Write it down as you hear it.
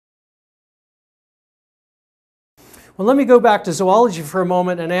Well, let me go back to zoology for a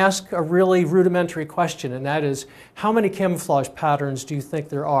moment and ask a really rudimentary question, and that is, how many camouflage patterns do you think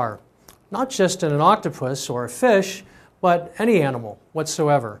there are? Not just in an octopus or a fish, but any animal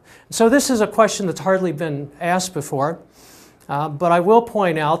whatsoever. So this is a question that's hardly been asked before, but I will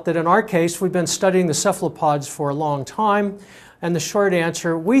point out that in our case, we've been studying the cephalopods for a long time, and the short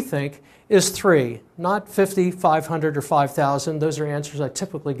answer, we think, is 3, not 50, 500, or 5,000. Those are answers I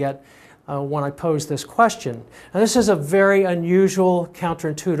typically get when I pose this question. Now, this is a very unusual,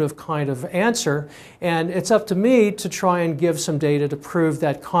 counterintuitive kind of answer, and it's up to me to try and give some data to prove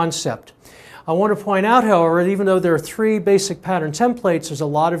that concept. I want to point out, however, even though there are 3 basic pattern templates, there's a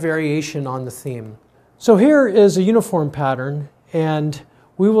lot of variation on the theme. So here is a uniform pattern, and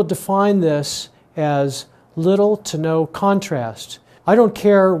we will define this as little to no contrast. I don't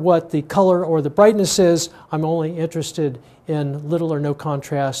care what the color or the brightness is, I'm only interested in little or no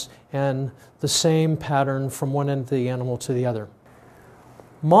contrast and the same pattern from one end of the animal to the other.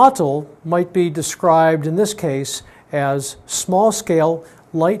 Mottled might be described in this case as small-scale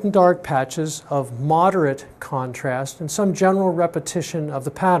light and dark patches of moderate contrast and some general repetition of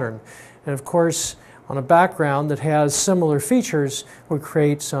the pattern. And of course, on a background that has similar features would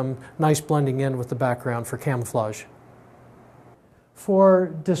create some nice blending in with the background for camouflage.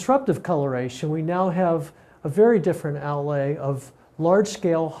 For disruptive coloration, we now have a very different outlay of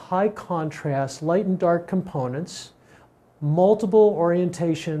large-scale, high-contrast, light and dark components, multiple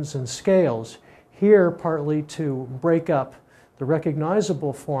orientations and scales, here partly to break up the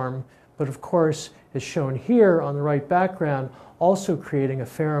recognizable form, but of course, as shown here on the right background, also creating a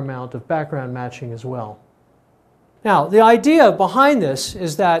fair amount of background matching as well. Now, the idea behind this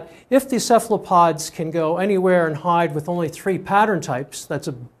is that if the cephalopods can go anywhere and hide with only 3 pattern types, that's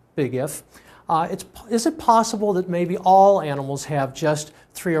a big if, is it possible that maybe all animals have just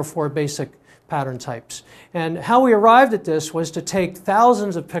 3 or 4 basic pattern types? And how we arrived at this was to take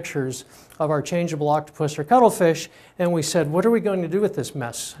thousands of pictures of our changeable octopus or cuttlefish, and we said, what are we going to do with this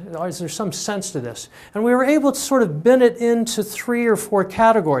mess? Is there some sense to this? And we were able to sort of bin it into 3 or 4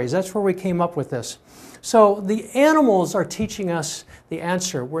 categories. That's where we came up with this. So the animals are teaching us the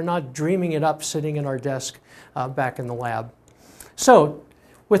answer. We're not dreaming it up sitting in our desk back in the lab. So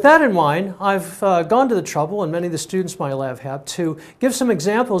with that in mind, I've gone to the trouble, and many of the students in my lab have, to give some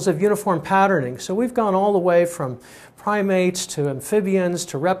examples of uniform patterning. So we've gone all the way from primates to amphibians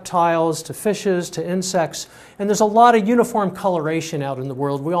to reptiles to fishes to insects, and there's a lot of uniform coloration out in the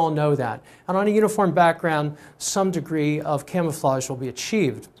world. We all know that. And on a uniform background, some degree of camouflage will be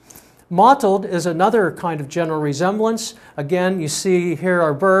achieved. Mottled is another kind of general resemblance. Again, you see here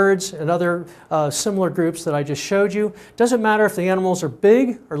are birds and other similar groups that I just showed you. Doesn't matter if the animals are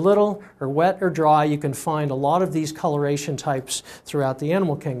big or little or wet or dry, you can find a lot of these coloration types throughout the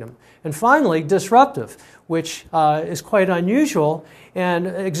animal kingdom. And finally, disruptive, which is quite unusual and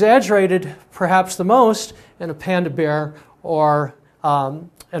exaggerated perhaps the most in a panda bear or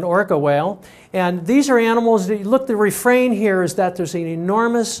an orca whale. And these are animals that, look, the refrain here is that there's an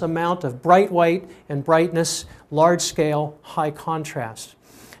enormous amount of bright white and brightness, large scale, high contrast.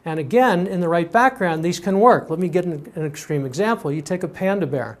 And again, in the right background, these can work. Let me get an extreme example. You take a panda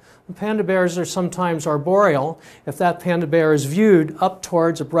bear. The panda bears are sometimes arboreal. If that panda bear is viewed up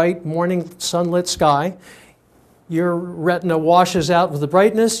towards a bright morning sunlit sky, your retina washes out with the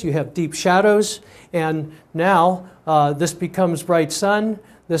brightness, you have deep shadows, and now this becomes bright sun,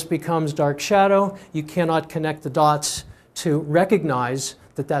 this becomes dark shadow. You cannot connect the dots to recognize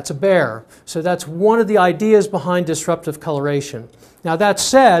that that's a bear. So that's one of the ideas behind disruptive coloration. Now that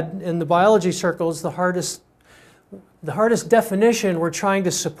said, in the biology circles, the hardest definition we're trying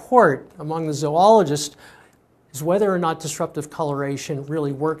to support among the zoologists is whether or not disruptive coloration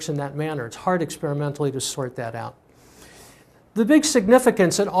really works in that manner. It's hard experimentally to sort that out. The big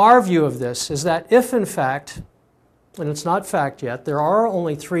significance in our view of this is that if in fact, and it's not fact yet, there are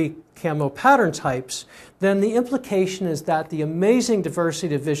only 3 camo pattern types, then the implication is that the amazing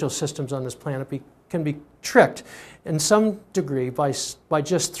diversity of visual systems on this planet can be tricked in some degree by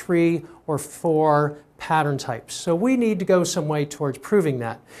just 3 or 4 pattern types. So we need to go some way towards proving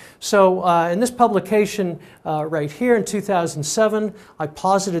that. So in this publication right here in 2007, I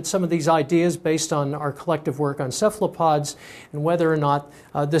posited some of these ideas based on our collective work on cephalopods and whether or not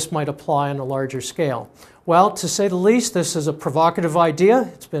this might apply on a larger scale. Well, to say the least, this is a provocative idea.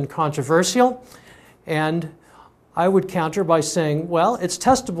 It's been controversial, and I would counter by saying, well, it's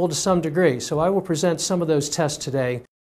testable to some degree. So I will present some of those tests today.